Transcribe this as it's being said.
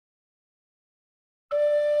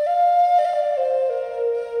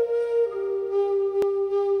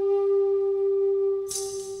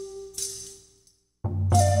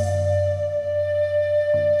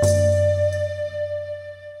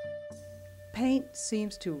Paint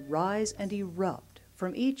seems to rise and erupt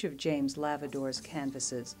from each of James Lavadour's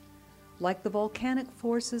canvases, like the volcanic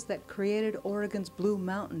forces that created Oregon's Blue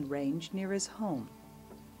Mountain Range near his home.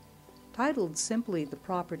 Titled simply The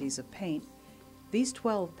Properties of Paint, these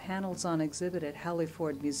 12 panels on exhibit at Hallie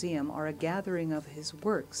Museum are a gathering of his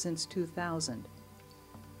work since 2000.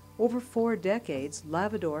 Over 4 decades,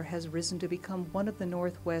 Lavadour has risen to become one of the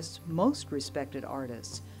Northwest's most respected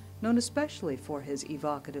artists, known especially for his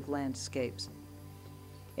evocative landscapes.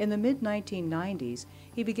 In the mid-1990s,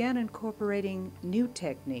 he began incorporating new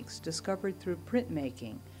techniques discovered through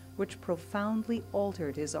printmaking, which profoundly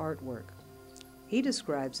altered his artwork. He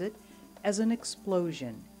describes it as an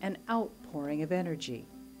explosion, an outpouring of energy.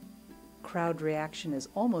 Crowd reaction is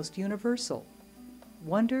almost universal.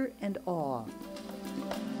 Wonder and awe.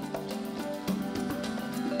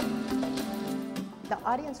 The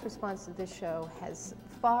audience response to this show has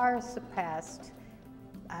far surpassed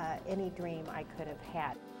any dream I could have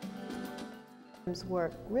had. His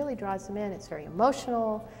work really draws them in. It's very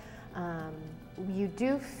emotional. You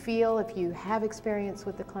do feel, if you have experience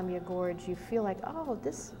with the Columbia Gorge, you feel like, oh,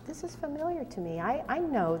 this is familiar to me. I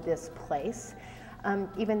know this place,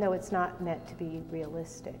 even though it's not meant to be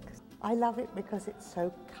realistic. I love it because it's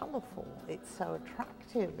so colourful, it's so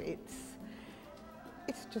attractive, it's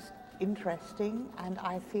just interesting, and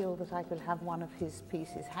I feel that I could have one of his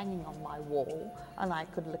pieces hanging on my wall and I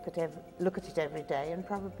could look at it every day and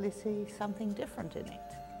probably see something different in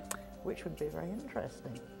it, which would be very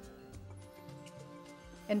interesting.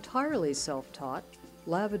 Entirely self-taught,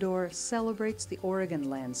 Lavadour celebrates the Oregon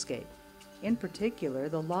landscape, in particular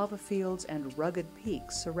the lava fields and rugged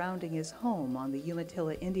peaks surrounding his home on the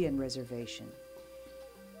Umatilla Indian Reservation.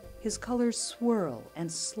 His colors swirl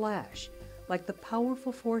and slash like the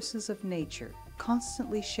powerful forces of nature,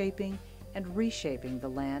 constantly shaping and reshaping the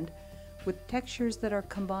land with textures that are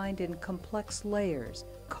combined in complex layers,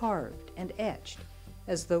 carved and etched,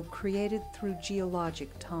 as though created through geologic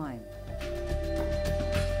time.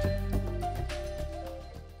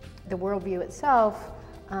 The worldview itself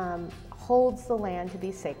holds the land to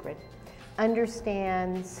be sacred,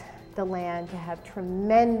 understands the land to have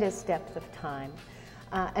tremendous depth of time,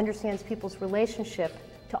 understands people's relationship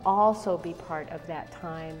to also be part of that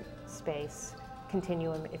time-space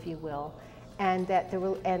continuum, if you will, and that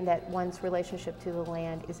one's relationship to the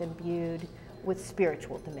land is imbued with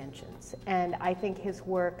spiritual dimensions. And I think his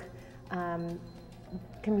work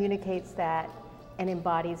communicates that and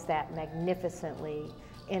embodies that magnificently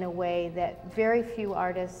in a way that very few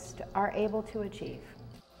artists are able to achieve.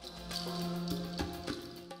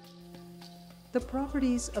 The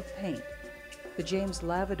Properties of Paint, the James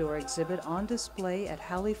Lavadour exhibit on display at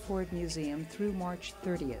Hallie Museum through March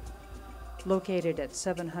 30th. Located at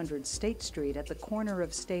 700 State Street at the corner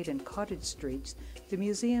of State and Cottage Streets, the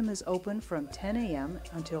museum is open from 10 a.m.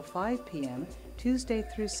 until 5 p.m. Tuesday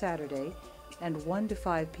through Saturday and 1 to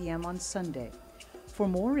 5 p.m. on Sunday. For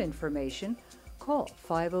more information, call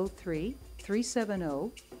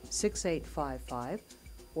 503-370-6855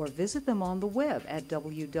 or visit them on the web at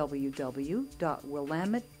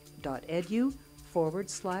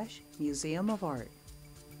www.willamette.edu/Museum of Art.